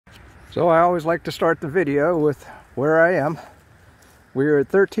So I always like to start the video with where I am. We're at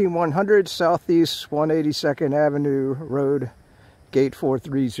 13100 Southeast 182nd Avenue Road, Gate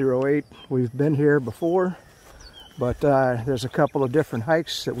 4308. We've been here before, but there's a couple of different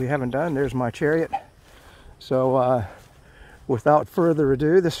hikes that we haven't done. There's my chariot. So without further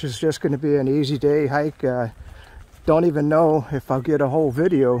ado, this is just going to be an easy day hike. Don't even know if I'll get a whole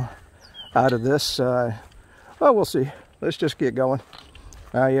video out of this. Well, we'll see. Let's just get going.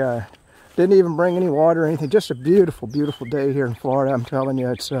 I didn't even bring any water or anything. Just a beautiful, beautiful day here in Florida. I'm telling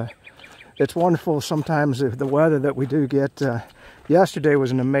you, it's wonderful. Sometimes the weather that we do get. Yesterday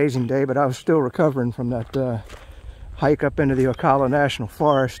was an amazing day, but I was still recovering from that hike up into the Ocala National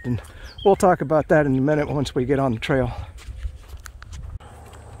Forest, and we'll talk about that in a minute once we get on the trail.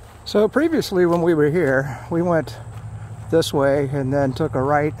 So previously when we were here, we went this way and then took a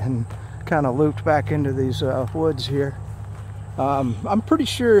right and kind of looped back into these woods here. I'm pretty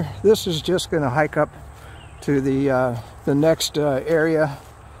sure this is just going to hike up to the next area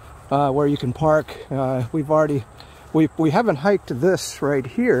where you can park. We haven't hiked this right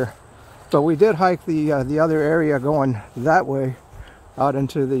here, but we did hike the other area going that way out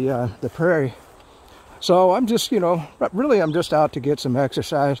into the prairie. So I'm just, really I'm just out to get some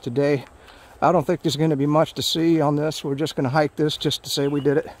exercise today. I don't think there's going to be much to see on this. We're just going to hike this just to say we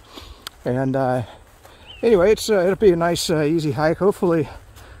did it. And anyway, it'll be a nice, easy hike. Hopefully,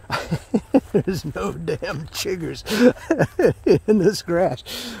 there's no damn chiggers in this grass.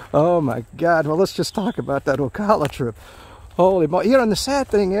 Oh my God! Well, let's just talk about that Ocala trip. Holy moly! And the sad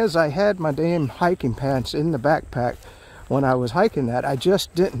thing is, I had my damn hiking pants in the backpack when I was hiking that. I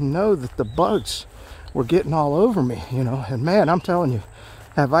just didn't know that the bugs were getting all over me, And man, I'm telling you,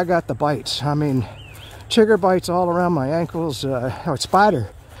 have I got the bites? I mean, chigger bites all around my ankles. A spider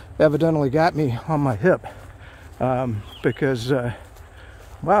evidently got me on my hip because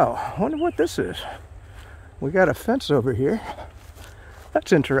wow, I wonder what this is. We got a fence over here.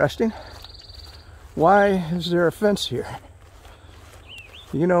 That's interesting. Why is there a fence here?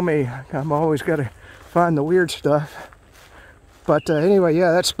 You know me, I'm always got to find the weird stuff. But anyway,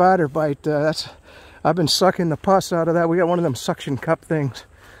 yeah, that spider bite, I've been sucking the pus out of that. We got one of them suction cup things.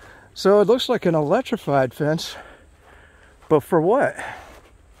 So it looks like an electrified fence, but for what?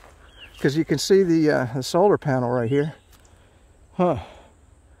 Because you can see the solar panel right here. Huh.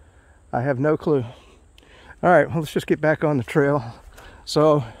 I have no clue. All right, well, let's just get back on the trail.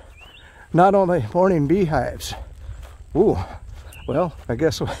 So, not only morning beehives. Ooh, well, I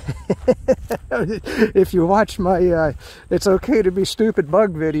guess if you watch my It's Okay to Be Stupid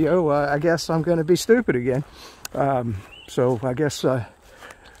bug video, I guess I'm going to be stupid again. So I guess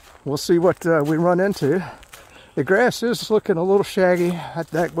we'll see what we run into. The grass is looking a little shaggy.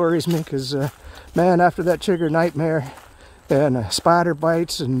 That worries me because, man, after that chigger nightmare and spider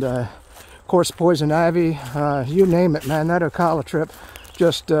bites and, of course, poison ivy, you name it, man, that Ocala trip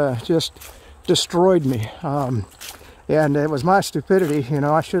just destroyed me. And it was my stupidity,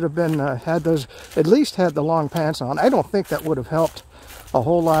 I should have been, had those, at least had the long pants on. I don't think that would have helped a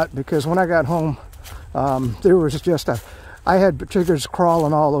whole lot because when I got home, there was just I had chiggers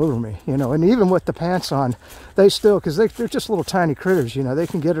crawling all over me, and even with the pants on, they still, because they're just little tiny critters, they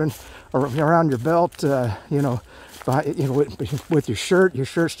can get around your belt, with your shirt. Your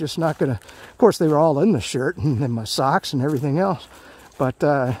shirt's just not gonna, of course they were all in the shirt and in my socks and everything else, but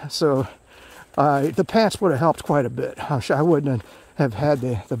the pants would have helped quite a bit. I wouldn't have had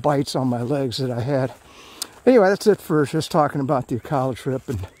the bites on my legs that I had. Anyway, that's it for just talking about the Ocala trip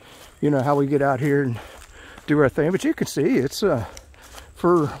and how we get out here and do our thing. But you can see it's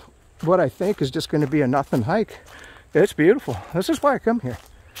for what I think is just going to be a nothing hike. It's beautiful. This is why I come here.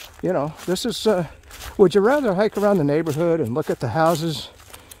 This is would you rather hike around the neighborhood and look at the houses,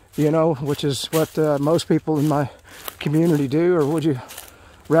 which is what most people in my community do, or would you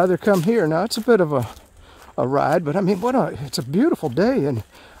rather come here? Now it's a bit of a ride, but I mean, it's a beautiful day, and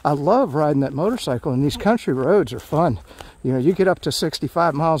I love riding that motorcycle, and these country roads are fun. You get up to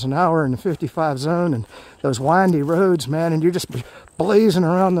 65 miles an hour in the 55 zone, and those windy roads, man, and you're just blazing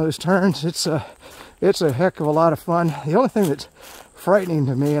around those turns. It's a heck of a lot of fun. The only thing that's frightening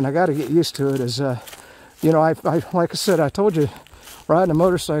to me, and I got to get used to it, is I like I said, I told you, riding a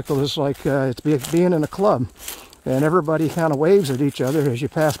motorcycle is like it's being in a club, and everybody kind of waves at each other as you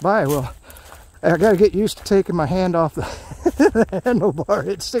pass by. Well, I got to get used to taking my hand off the handlebar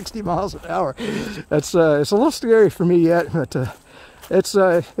at 60 miles an hour. It's a little scary for me yet, but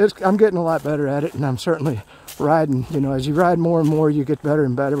I'm getting a lot better at it, and I'm certainly riding. As you ride more and more, you get better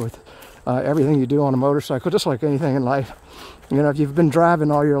and better with everything you do on a motorcycle, just like anything in life. If you've been driving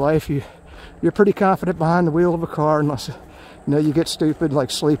all your life, you're pretty confident behind the wheel of a car, unless you know, you get stupid,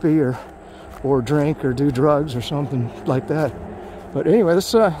 like sleepy or drink or do drugs or something like that. But anyway,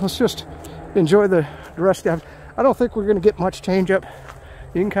 let's just enjoy the rest of it. I don't think we're going to get much change up.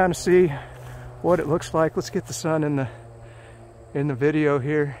 You can kind of see what it looks like. Let's get the sun in the video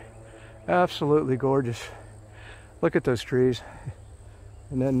here. Absolutely gorgeous. Look at those trees.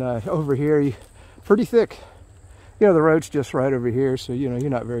 And then over here, pretty thick. You know, the road's just right over here, so you know, you're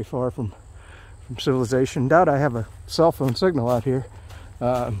not very far from civilization. Doubt I have a cell phone signal out here.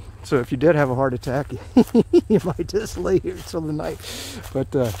 So if you did have a heart attack, you might just lay here till the night.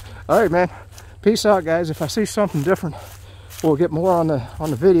 But all right, man. Peace out, guys. If I see something different, we'll get more on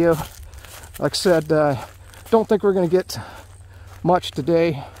the video. Like I said, don't think we're going to get much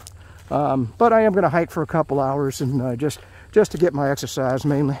today, but I am going to hike for a couple hours and just to get my exercise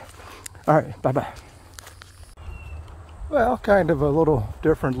mainly. All right, bye bye. Well, kind of a little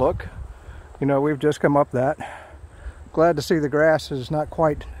different look. You know, we've just come up that. Glad to see the grass is not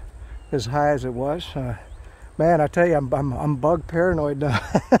quite as high as it was. Man, I tell you, I'm bug paranoid now.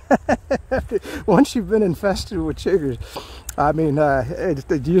 Once you've been infested with chiggers, I mean,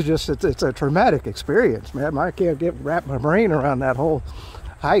 it's a traumatic experience, man. I can't wrap my brain around that whole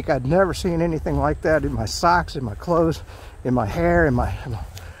hike. I'd never seen anything like that in my socks, in my clothes, in my hair, in my,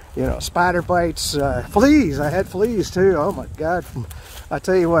 you know, spider bites, fleas. I had fleas too. Oh my God. I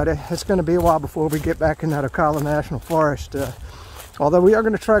tell you what, it's going to be a while before we get back in that Ocala National Forest. Although we are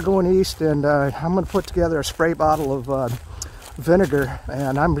going to try going east, and I'm going to put together a spray bottle of vinegar,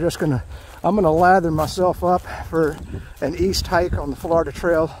 and I'm going to lather myself up for an east hike on the Florida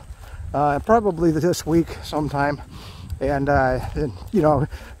Trail, probably this week sometime. And you know,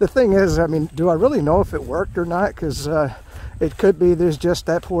 the thing is, I mean, do I really know if it worked or not? Because it could be there's just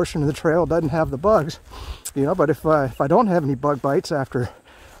that portion of the trail doesn't have the bugs, you know. But if I don't have any bug bites after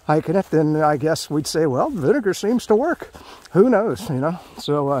hiking it, then I guess we'd say, well, vinegar seems to work. Who knows, you know?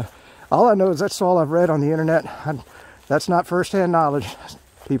 So all I know is that's all I've read on the internet. That's not first-hand knowledge,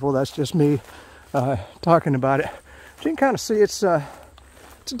 people. That's just me talking about it. But you can kind of see it's a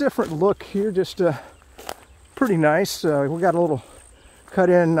different look here. Just pretty nice. We got a little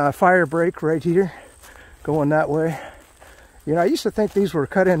cut-in fire break right here, going that way. You know, I used to think these were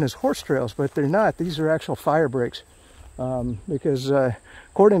cut in as horse trails, but they're not. These are actual fire breaks. Because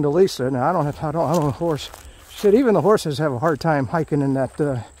according to Lisa, now I don't own a horse. She said even the horses have a hard time hiking in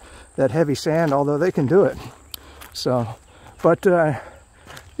that heavy sand, although they can do it. So, but you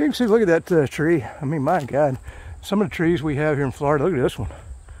can see, look at that tree. I mean, my God, some of the trees we have here in Florida. Look at this one.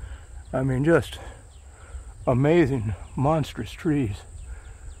 I mean, just amazing, monstrous trees.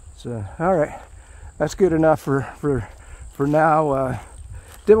 So, all right, that's good enough for now.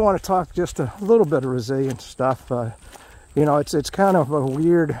 Did want to talk just a little bit of resilience stuff. You know, it's kind of a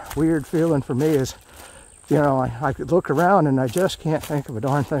weird feeling for me. Is, you know, I could look around and I just can't think of a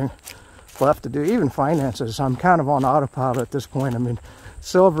darn thing left to do. Even finances, I'm kind of on autopilot at this point. I mean,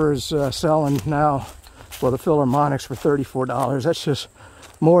 silver is selling now, well, the Philharmonics for $34. That's just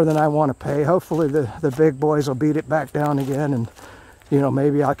more than I want to pay. Hopefully the big boys will beat it back down again, and you know,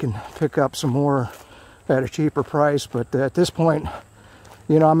 maybe I can pick up some more at a cheaper price. But at this point,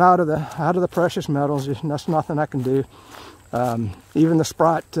 you know, I'm out of the precious metals. There's nothing I can do. Even the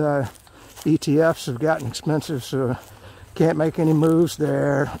Sprott ETFs have gotten expensive, so can't make any moves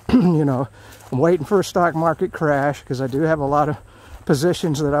there. You know, I'm waiting for a stock market crash because I do have a lot of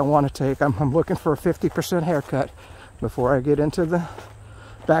positions that I want to take. I'm looking for a 50% haircut before I get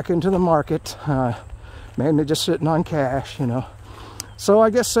back into the market. Mainly just sitting on cash, you know. So I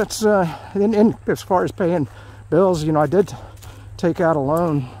guess that's and as far as paying bills, you know, I did take out a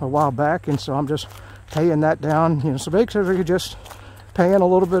loan a while back, and so I'm just paying that down. You know, so basically just paying a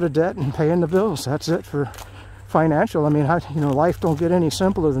little bit of debt and paying the bills. That's it for financial. I mean, you know, life don't get any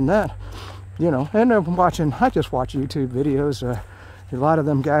simpler than that. You know, and I just watch YouTube videos. A lot of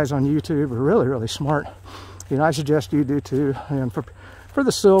them guys on YouTube are really smart. You know, I suggest you do too. And for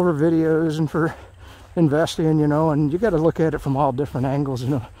the silver videos and for investing, you know, and you got to look at it from all different angles. You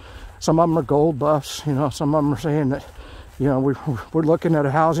know, some of them are gold buffs. You know, some of them are saying that, you know, we're looking at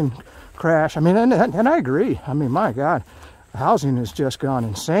a housing crash. I mean, and I agree. I mean, my God, housing has just gone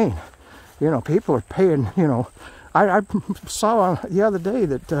insane. You know, people are paying, you know, I saw the other day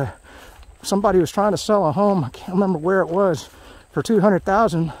that somebody was trying to sell a home, I can't remember where it was, for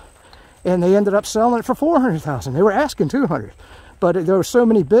 $200,000, and they ended up selling it for $400,000. They were asking $200,000, but there were so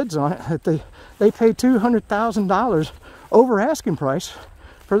many bids on it that they paid $200,000 over asking price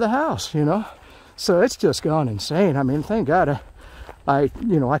for the house, you know. So it's just gone insane. I mean, thank God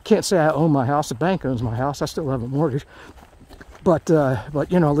you know, I can't say I own my house. The bank owns my house. I still have a mortgage. But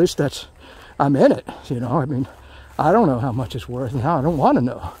you know, at least I'm in it, you know. I mean, I don't know how much it's worth, and I don't want to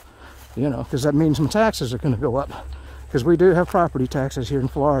know, you know, because that means my taxes are going to go up, because we do have property taxes here in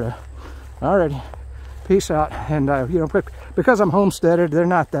Florida. Alrighty, peace out. And you know, because I'm homesteaded, they're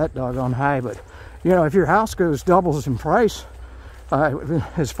not that doggone high, but you know, if your house doubles in price,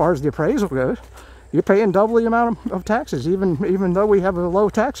 as far as the appraisal goes, you're paying double the amount of taxes, even though we have a low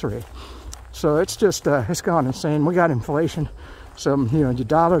tax rate. So it's just it's gone insane. We got inflation, so you know, your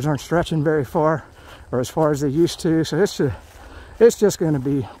dollars aren't stretching very far, or as far as they used to. So it's just going to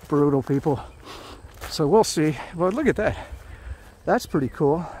be brutal, people. So we'll see. Well, look at that. That's pretty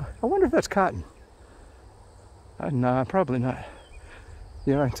cool. I wonder if that's cotton. No, probably not.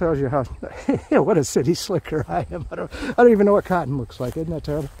 You know, it tells you how, what a city slicker I am. I don't even know what cotton looks like. Isn't that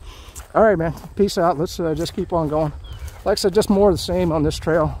terrible? All right, man. Peace out. Let's just keep on going. Like I said, just more of the same on this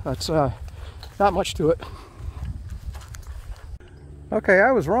trail. That's not much to it. Okay,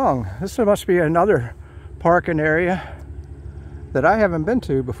 I was wrong. This must be another parking area that I haven't been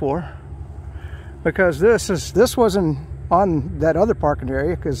to before, because this wasn't on that other parking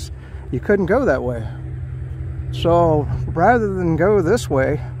area, because you couldn't go that way. So rather than go this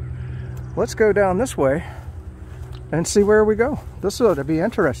way, let's go down this way and see where we go. This ought to be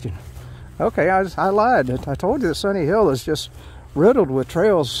interesting. Okay, I lied. I told you that Sunnyhill is just riddled with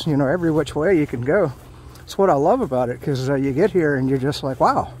trails, you know, every which way you can go. That's what I love about it, because you get here and you're just like,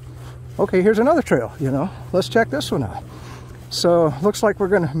 wow, okay, here's another trail, you know, let's check this one out. So looks like we're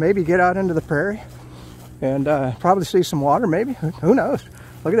gonna maybe get out into the prairie and probably see some water, maybe. Who knows?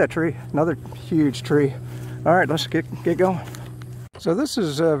 Look at that tree, another huge tree. All right, let's get going. So this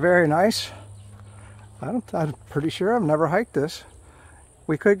is very nice. I'm pretty sure I've never hiked this.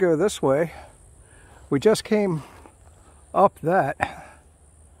 We could go this way. We just came up that.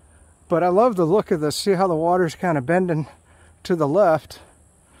 But I love the look of this. See how the water's kind of bending to the left.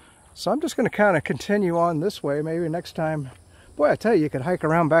 So I'm just going to kind of continue on this way. Maybe next time. Boy, I tell you, you could hike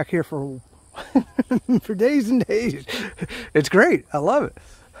around back here for for days and days. It's great. I love it.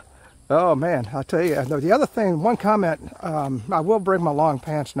 Oh man, I'll tell you, the other thing, one comment, I will bring my long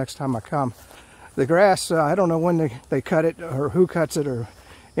pants next time I come. The grass, I don't know when they cut it or who cuts it or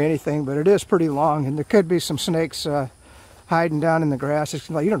anything, but it is pretty long, and there could be some snakes hiding down in the grass. It's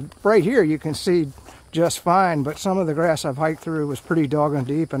like, you know, right here you can see just fine, but some of the grass I've hiked through was pretty doggone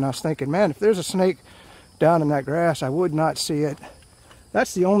deep, and I was thinking, man, if there's a snake down in that grass, I would not see it.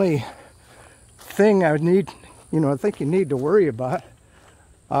 That's the only thing I would need, you know, I think you need to worry about.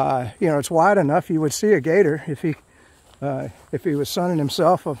 You know, it's wide enough you would see a gator if he was sunning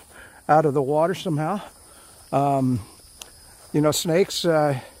himself out of the water somehow. You know, snakes,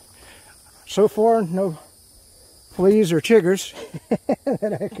 so far no fleas or chiggers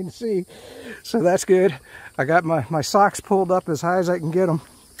that I can see, so that's good. I got my socks pulled up as high as I can get them,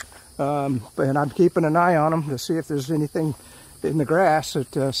 and I'm keeping an eye on them to see if there's anything in the grass.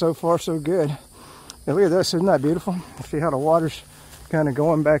 But so far so good. And look at this, isn't that beautiful? See how the water's kind of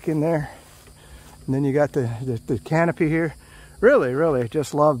going back in there, and then you got the canopy here. Really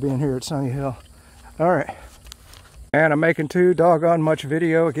just love being here at Sunnyhill. All right, and I'm making too doggone much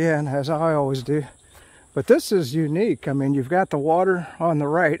video again, as I always do, but this is unique. I mean, you've got the water on the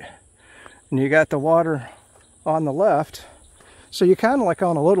right and you got the water on the left, so you're kind of like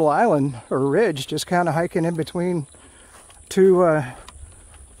on a little island or ridge, just kind of hiking in between two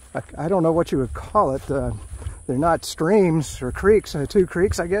I don't know what you would call it. They're not streams or creeks, two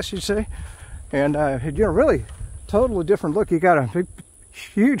creeks, I guess you'd say. And you know, really totally different look. You got a big,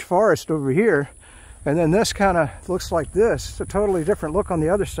 huge forest over here, and then this kind of looks like this. It's a totally different look on the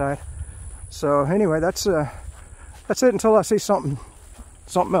other side. So anyway, that's it until I see something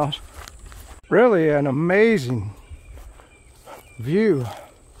else. Really an amazing view.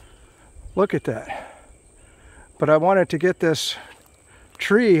 Look at that. But I wanted to get this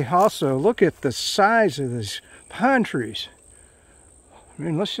tree also. Look at the size of these pine trees. I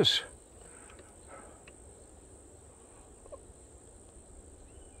mean, let's just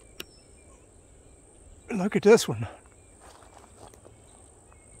look at this one.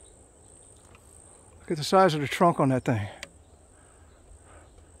 Look at the size of the trunk on that thing.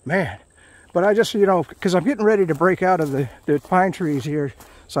 Man. But I just, you know, because I'm getting ready to break out of the pine trees here,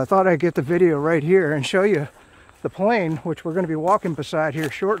 so I thought I'd get the video right here and show you the plain, which we're going to be walking beside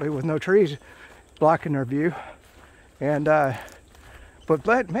here shortly with no trees blocking our view. And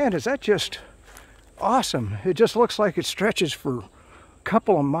but man, is that just awesome. It just looks like it stretches for a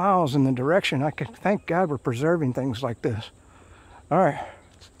couple of miles in the direction. I can thank God we're preserving things like this. All right,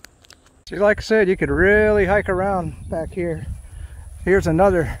 see, like I said, you could really hike around back here. Here's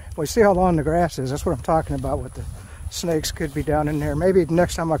another, well, see how long the grass is. That's what I'm talking about with the snakes could be down in there. Maybe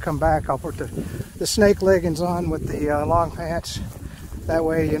next time I come back, I'll put the snake leggings on with the long pants. That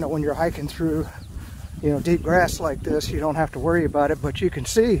way, you know, when you're hiking through, you know, deep grass like this, you don't have to worry about it. But you can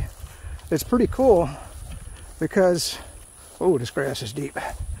see it's pretty cool because, oh, this grass is deep.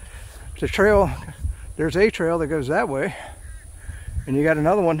 The trail, there's a trail that goes that way, and you got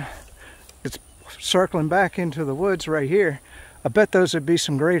another one that's circling back into the woods right here. I bet those would be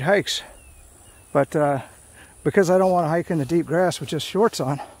some great hikes, but because I don't want to hike in the deep grass with just shorts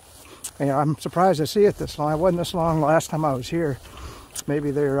on, you know, I'm surprised to see it this long. It wasn't this long last time I was here.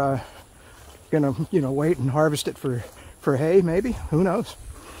 Maybe they're gonna, you know, wait and harvest it for hay, maybe, who knows.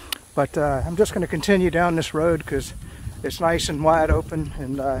 But I'm just going to continue down this road because it's nice and wide open,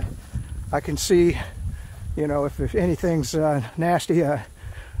 and I can see, you know, if anything's nasty,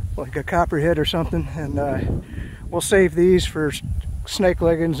 like a copperhead or something. And we'll save these for snake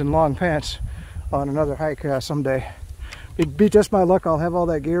leggings and long pants on another hike someday. It'd be just my luck, I'll have all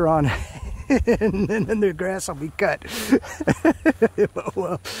that gear on and then the grass will be cut.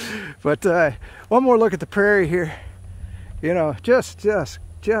 Well, but one more look at the prairie here. You know, just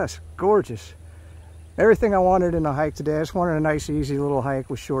gorgeous. Everything I wanted in a hike today. I just wanted a nice, easy little hike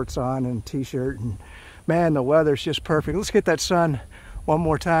with shorts on and t-shirt, and man, the weather's just perfect. Let's get that sun one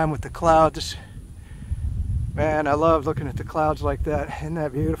more time with the clouds. Man, I love looking at the clouds like that. Isn't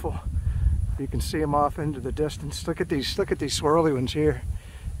that beautiful? You can see them off into the distance. Look at these swirly ones here.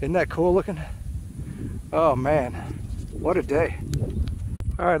 Isn't that cool looking? Oh man, what a day.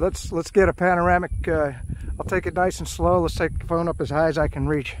 All right, let's get a panoramic. I'll take it nice and slow. Let's take the phone up as high as I can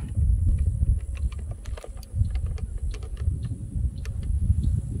reach.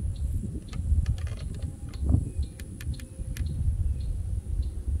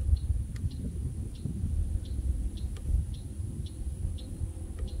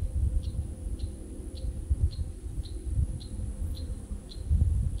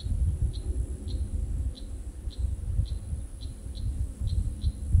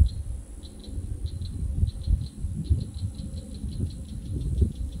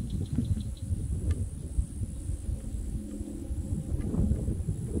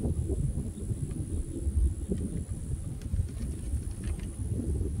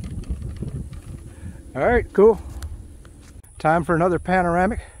 All right, cool. Time for another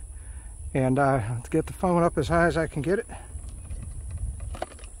panoramic, and let's get the phone up as high as I can get it.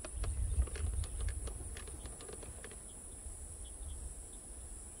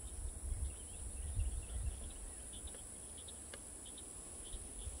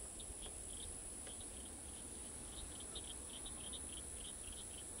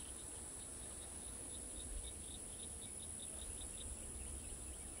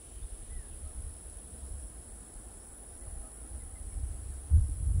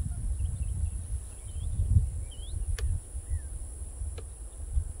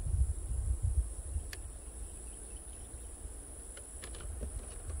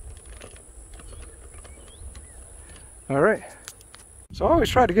 All right, so I always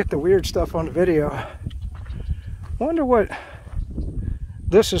try to get the weird stuff on the video. Wonder what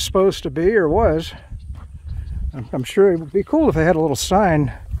this is supposed to be or was. I'm sure it would be cool if they had a little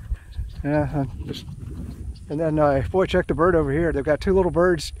sign. And then, boy, check the bird over here. They've got two little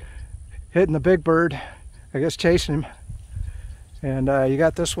birds hitting the big bird, I guess chasing him. And you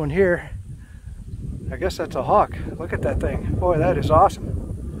got this one here. I guess that's a hawk. Look at that thing. Boy, that is awesome.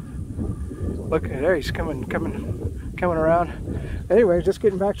 Look, there he's coming around. Anyway, just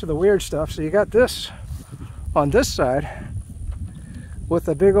getting back to the weird stuff. So you got this on this side with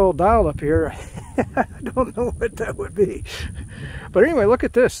a big old dial up here. I don't know what that would be. But anyway, look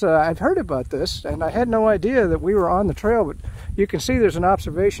at this. I've heard about this, and I had no idea that we were on the trail, but you can see there's an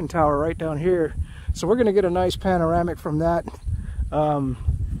observation tower right down here. So we're going to get a nice panoramic from that.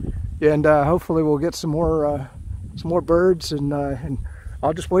 And hopefully we'll get some more birds, and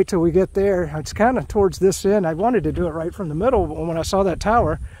I'll just wait till we get there. It's kind of towards this end. I wanted to do it right from the middle, but when I saw that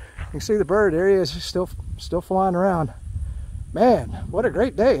tower, you can see the bird. There he is, still flying around. Man, what a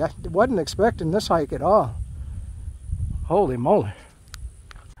great day. I wasn't expecting this hike at all. Holy moly.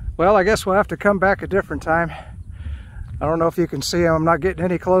 Well, I guess we'll have to come back a different time. I don't know if you can see him. I'm not getting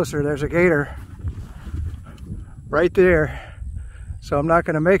any closer. There's a gator right there. So I'm not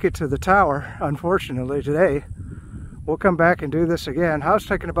going to make it to the tower, unfortunately, today. We'll come back and do this again. I was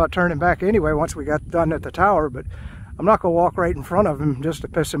thinking about turning back anyway once we got done at the tower, but I'm not going to walk right in front of him just to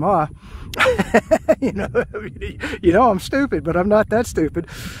piss him off. you know, I'm stupid, but I'm not that stupid.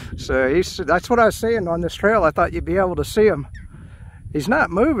 So that's what I was saying on this trail. I thought you'd be able to see him. He's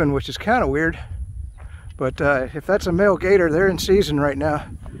not moving, which is kind of weird. But if that's a male gator, they're in season right now.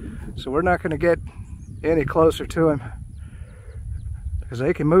 So we're not going to get any closer to him, because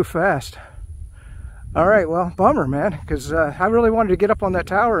they can move fast. All right, well, bummer, man, because I really wanted to get up on that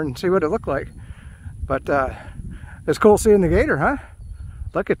tower and see what it looked like. But it's cool seeing the gator, huh?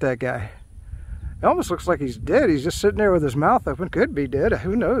 Look at that guy. It almost looks like he's dead. He's just sitting there with his mouth open. Could be dead.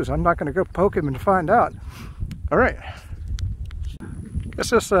 Who knows? I'm not going to go poke him and find out. All right.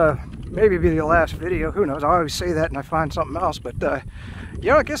 This is maybe be the last video. Who knows? I always say that and I find something else. But, you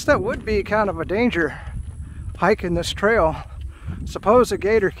know, I guess that would be kind of a danger hiking this trail. Suppose a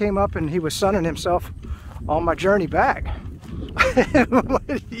gator came up and he was sunning himself on my journey back.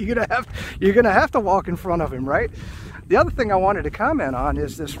 You're gonna have to walk in front of him, right? The other thing I wanted to comment on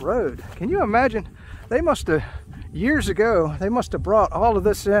is this road. Can you imagine? They must have, years ago, they must have brought all of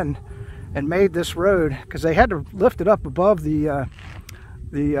this in and made this road, because they had to lift it up above the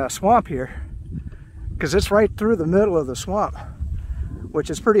swamp here, because it's right through the middle of the swamp, which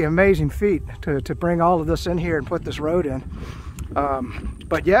is pretty amazing feat to bring all of this in here and put this road in.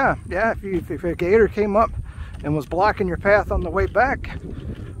 But yeah, if a gator came up and was blocking your path on the way back,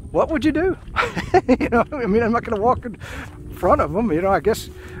 what would you do? You know, I mean, I'm not going to walk in front of him. You know, I guess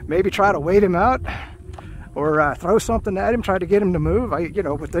maybe try to wait him out, or throw something at him, try to get him to move. You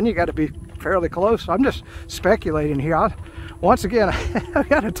know, but then you got to be fairly close. I'm just speculating here. Once again, I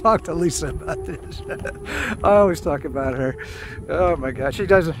got to talk to Lisa about this. I always talk about her. Oh my God, she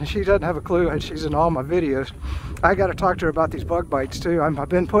doesn't have a clue, and she's in all my videos. I got to talk to her about these bug bites too. I've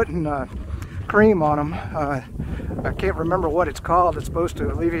been putting cream on them. I can't remember what it's called. It's supposed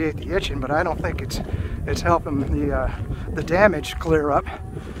to alleviate the itching, but I don't think it's helping the damage clear up.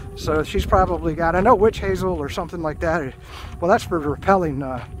 So she's probably got, I know, witch hazel or something like that. Well, that's for repelling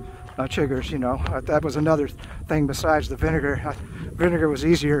chiggers, you know. That was another thing besides the vinegar. Vinegar was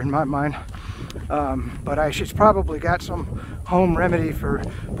easier in my mind. But she's probably got some home remedy for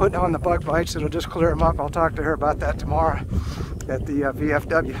putting on the bug bites that'll just clear them up. I'll talk to her about that tomorrow at the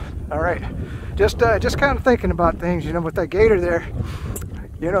VFW. All right, just kind of thinking about things, you know, with that gator there.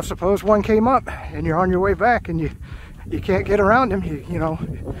 You know, suppose one came up and you're on your way back and you can't get around him. You know,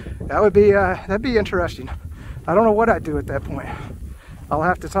 that would be that'd be interesting. I don't know what I'd do at that point. I'll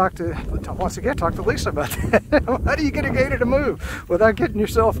have to once again talk to Lisa about that. How do you get a gator to move without getting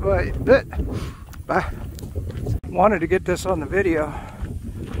yourself bit? Wanted to get this on the video.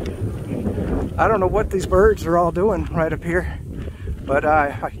 I don't know what these birds are all doing right up here, but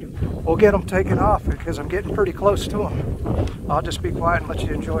we'll get them taken off because I'm getting pretty close to them. I'll just be quiet and let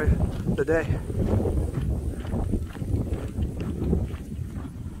you enjoy the day.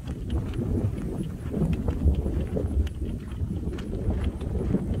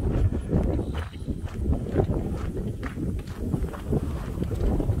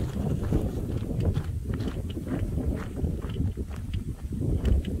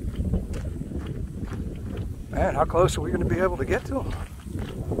 Man, how close are we going to be able to get to them?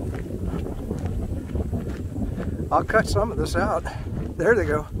 I'll cut some of this out. There they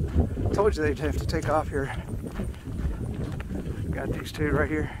go. Told you they'd have to take off here. Got these two right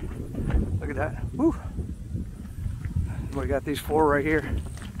here. Look at that. Woo! We got these four right here.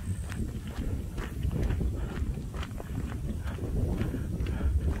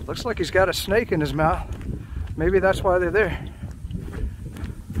 Looks like he's got a snake in his mouth. Maybe that's why they're there.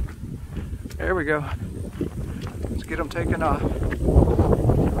 There we go. Let's get them taken off.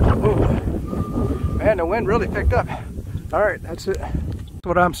 Ooh. Man, the wind really picked up. All right, that's it. That's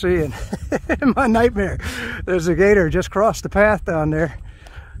what I'm seeing in my nightmare. There's a gator just crossed the path down there.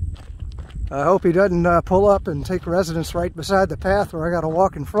 I hope he doesn't pull up and take residence right beside the path where I got to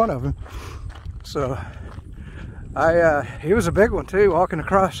walk in front of him. So, he was a big one too, walking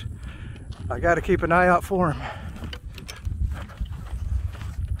across. I got to keep an eye out for him.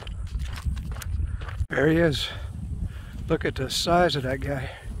 There he is. Look at the size of that guy.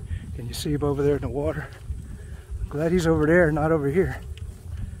 Can you see him over there in the water? I'm glad he's over there, not over here.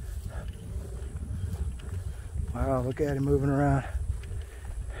 Wow, look at him moving around.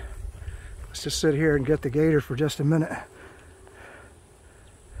 Let's just sit here and get the gator for just a minute.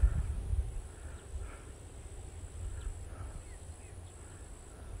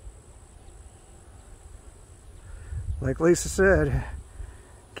 Like Lisa said,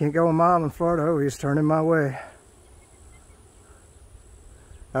 can't go a mile in Florida. Oh, he's turning my way.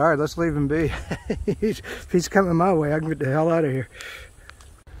 All right, let's leave him be. If he's coming my way, I can get the hell out of here.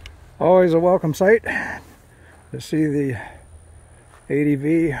 Always a welcome sight to see the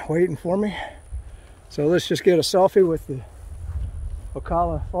ADV waiting for me. So let's just get a selfie with the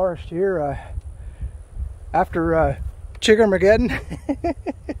Ocala Forest here after Chiggermageddon.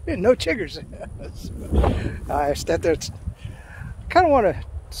 No chiggers. I kind of want to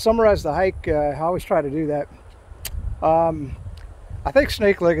summarize the hike, I always try to do that. I think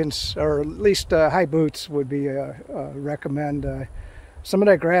snake leggings, or at least high boots, would be recommend. Some of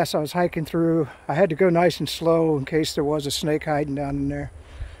that grass I was hiking through, I had to go nice and slow in case there was a snake hiding down in there,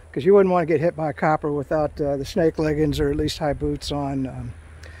 because you wouldn't want to get hit by a copper without the snake leggings or at least high boots on.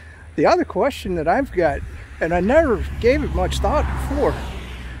 The other question that I've got, and I never gave it much thought before,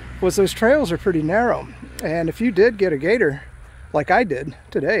 was those trails are pretty narrow. And if you did get a gator, like I did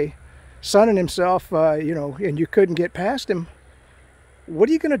today, sunning himself, you know, and you couldn't get past him, what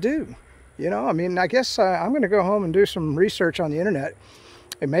are you going to do? You know, I mean, I guess I'm going to go home and do some research on the internet.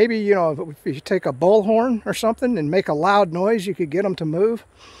 And maybe, you know, if you take a bullhorn or something and make a loud noise, you could get them to move.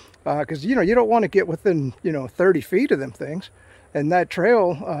 Because, you know, you don't want to get within, you know, 30 feet of them things. And that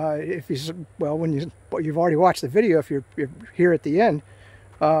trail, if you, well, when you've already watched the video, if you're here at the end,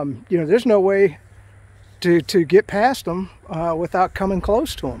 you know, there's no way to get past them without coming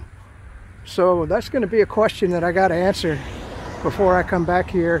close to them. So that's going to be a question that I got to answer before I come back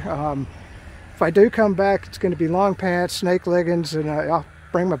here. If I do come back, it's going to be long pants, snake leggings, and I'll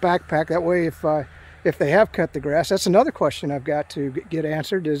bring my backpack. That way, if they have cut the grass, that's another question I've got to get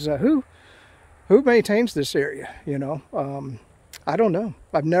answered, is who maintains this area? You know, I don't know.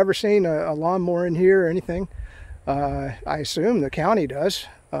 I've never seen a lawnmower in here or anything. I assume the county does,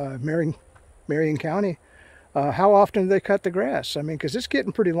 Marion County. How often do they cut the grass? I mean, because it's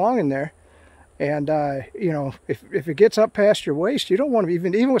getting pretty long in there. And, you know, if it gets up past your waist, you don't want to,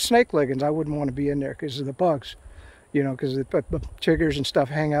 even with snake leggings, I wouldn't want to be in there because of the bugs, you know, because the chiggers and stuff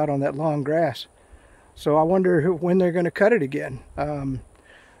hang out on that long grass. So I wonder when they're going to cut it again.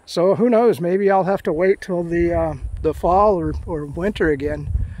 So who knows, maybe I'll have to wait till the fall or winter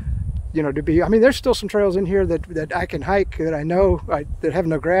again, you know, to be, I mean, there's still some trails in here that I can hike that I know that have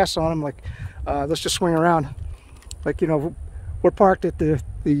no grass on them. Like, let's just swing around. Like, you know, we're parked at the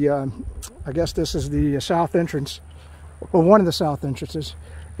I guess this is the south entrance, or one of the south entrances,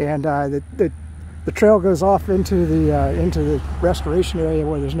 and the trail goes off into the restoration area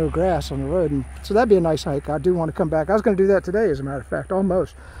where there's no grass on the road, and so that'd be a nice hike. I do want to come back. I was going to do that today, as a matter of fact,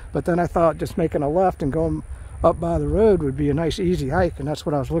 almost, but then I thought just making a left and going up by the road would be a nice easy hike, and that's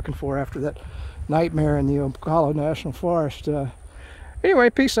what I was looking for after that nightmare in the Ocala National Forest.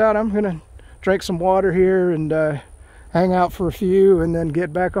 Anyway, peace out. I'm going to drink some water here and hang out for a few and then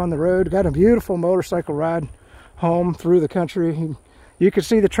get back on the road. Got a beautiful motorcycle ride home through the country. You can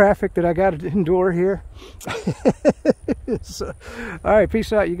see the traffic that I got to endure here. So, all right,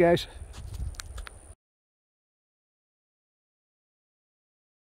 peace out, you guys.